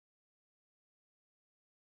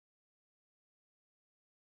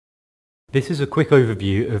This is a quick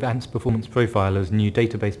overview of Ant's Performance Profiler's new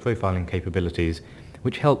database profiling capabilities,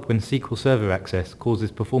 which help when SQL Server access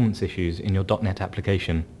causes performance issues in your .NET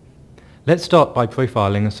application. Let's start by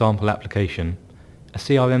profiling a sample application, a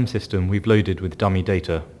CRM system we've loaded with dummy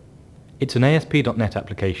data. It's an ASP.NET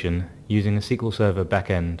application using a SQL Server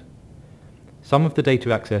backend. Some of the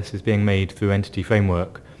data access is being made through Entity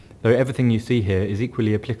Framework, though everything you see here is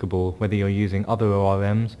equally applicable whether you're using other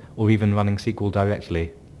ORMs or even running SQL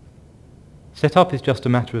directly. Setup is just a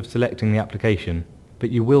matter of selecting the application,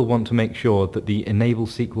 but you will want to make sure that the Enable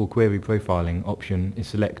SQL Query Profiling option is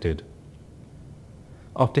selected.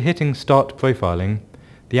 After hitting Start Profiling,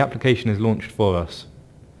 the application is launched for us.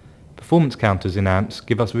 Performance counters in Ants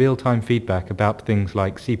give us real-time feedback about things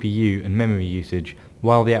like CPU and memory usage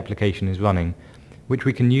while the application is running, which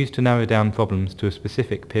we can use to narrow down problems to a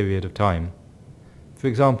specific period of time. For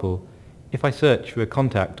example, if I search for a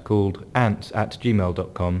contact called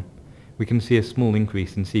ants@gmail.com, we can see a small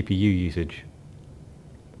increase in CPU usage.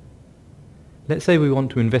 Let's say we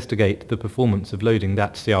want to investigate the performance of loading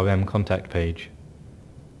that CRM contact page.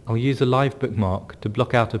 I'll use a live bookmark to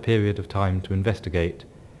block out a period of time to investigate,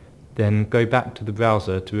 then go back to the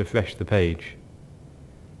browser to refresh the page.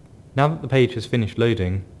 Now that the page has finished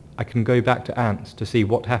loading, I can go back to Ants to see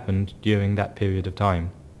what happened during that period of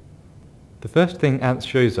time. The first thing Ants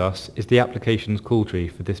shows us is the application's call tree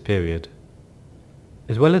for this period.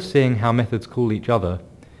 As well as seeing how methods call each other,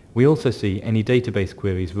 we also see any database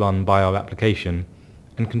queries run by our application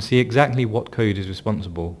and can see exactly what code is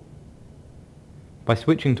responsible. By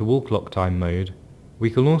switching to wall clock time mode, we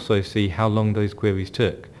can also see how long those queries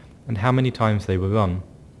took and how many times they were run.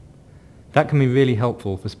 That can be really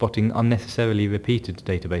helpful for spotting unnecessarily repeated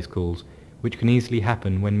database calls, which can easily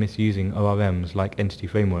happen when misusing ORMs like Entity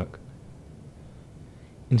Framework.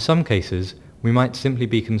 In some cases, we might simply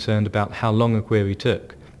be concerned about how long a query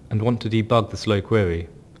took and want to debug the slow query.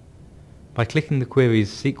 By clicking the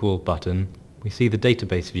Queries SQL button, we see the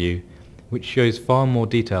database view, which shows far more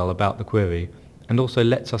detail about the query and also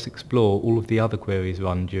lets us explore all of the other queries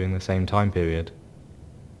run during the same time period.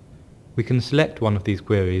 We can select one of these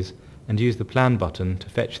queries and use the Plan button to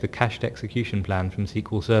fetch the cached execution plan from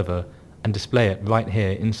SQL Server and display it right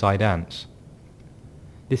here inside Ants.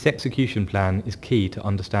 This execution plan is key to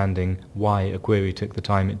understanding why a query took the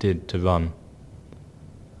time it did to run.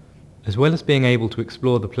 As well as being able to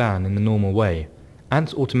explore the plan in the normal way,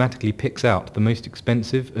 Ants automatically picks out the most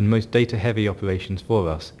expensive and most data-heavy operations for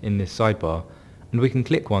us in this sidebar, and we can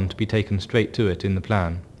click one to be taken straight to it in the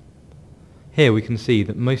plan. Here we can see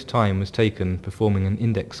that most time was taken performing an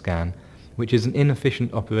index scan, which is an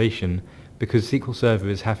inefficient operation because SQL Server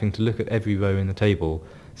is having to look at every row in the table,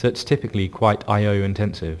 so it's typically quite I/O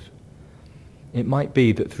intensive. It might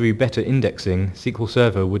be that through better indexing, SQL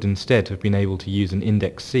Server would instead have been able to use an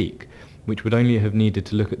index seek, which would only have needed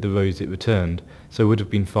to look at the rows it returned, so would have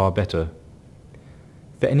been far better.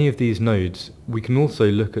 For any of these nodes, we can also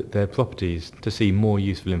look at their properties to see more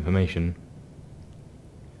useful information.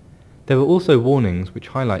 There are also warnings which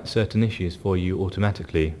highlight certain issues for you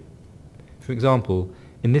automatically. For example,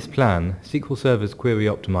 in this plan, SQL Server's Query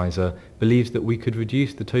Optimizer believes that we could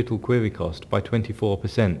reduce the total query cost by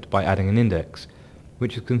 24% by adding an index,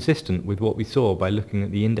 which is consistent with what we saw by looking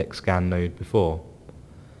at the index scan node before.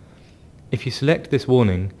 If you select this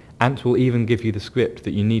warning, Ant will even give you the script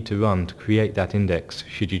that you need to run to create that index,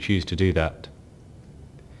 should you choose to do that.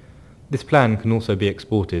 This plan can also be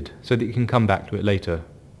exported, so that you can come back to it later.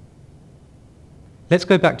 Let's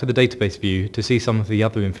go back to the database view to see some of the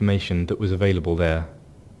other information that was available there.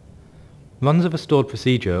 Runs of a stored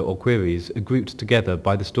procedure or queries are grouped together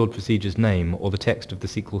by the stored procedure's name or the text of the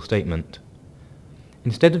SQL statement.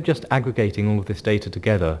 Instead of just aggregating all of this data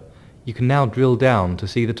together, you can now drill down to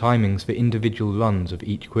see the timings for individual runs of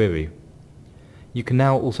each query. You can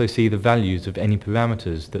now also see the values of any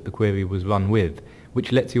parameters that the query was run with,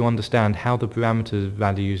 which lets you understand how the parameter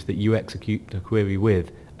values that you execute the query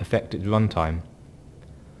with affect its runtime.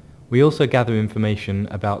 We also gather information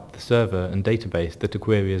about the server and database that a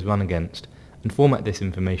query is run against, and format this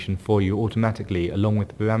information for you automatically along with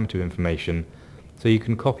the parameter information, so you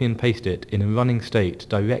can copy and paste it in a running state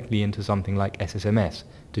directly into something like SSMS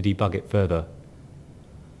to debug it further.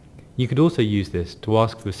 You could also use this to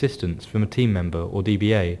ask for assistance from a team member or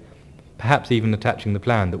DBA, perhaps even attaching the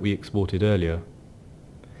plan that we exported earlier.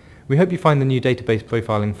 We hope you find the new database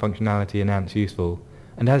profiling functionality in Ants useful,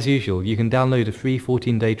 and as usual, you can download a free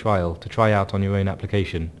 14-day trial to try out on your own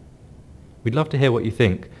application. We'd love to hear what you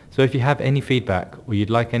think, so if you have any feedback or you'd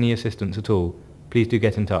like any assistance at all, please do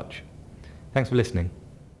get in touch. Thanks for listening.